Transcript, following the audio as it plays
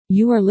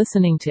You are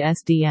listening to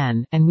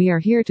SDN, and we are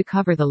here to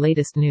cover the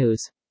latest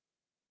news.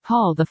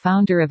 Paul, the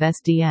founder of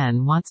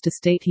SDN, wants to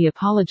state he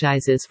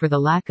apologizes for the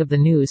lack of the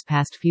news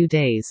past few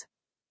days.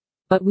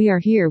 But we are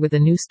here with a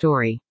new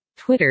story.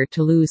 Twitter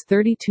to lose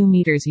 32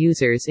 million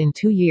users in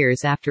 2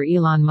 years after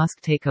Elon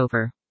Musk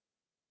takeover.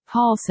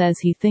 Paul says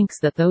he thinks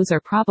that those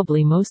are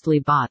probably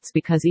mostly bots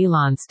because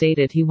Elon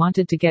stated he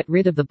wanted to get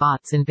rid of the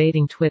bots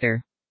invading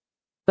Twitter.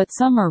 But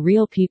some are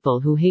real people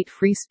who hate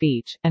free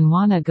speech, and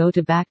wanna go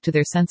back to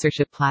their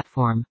censorship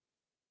platform.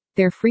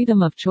 Their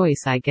freedom of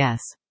choice, I guess.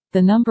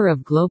 The number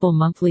of global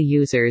monthly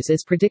users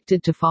is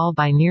predicted to fall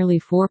by nearly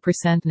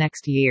 4%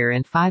 next year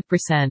and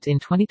 5% in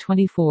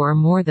 2024,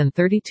 more than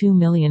 32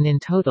 million in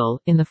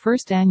total, in the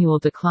first annual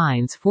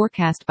declines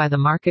forecast by the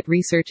market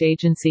research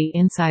agency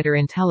Insider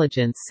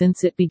Intelligence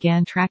since it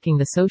began tracking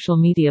the social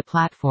media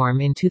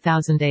platform in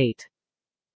 2008.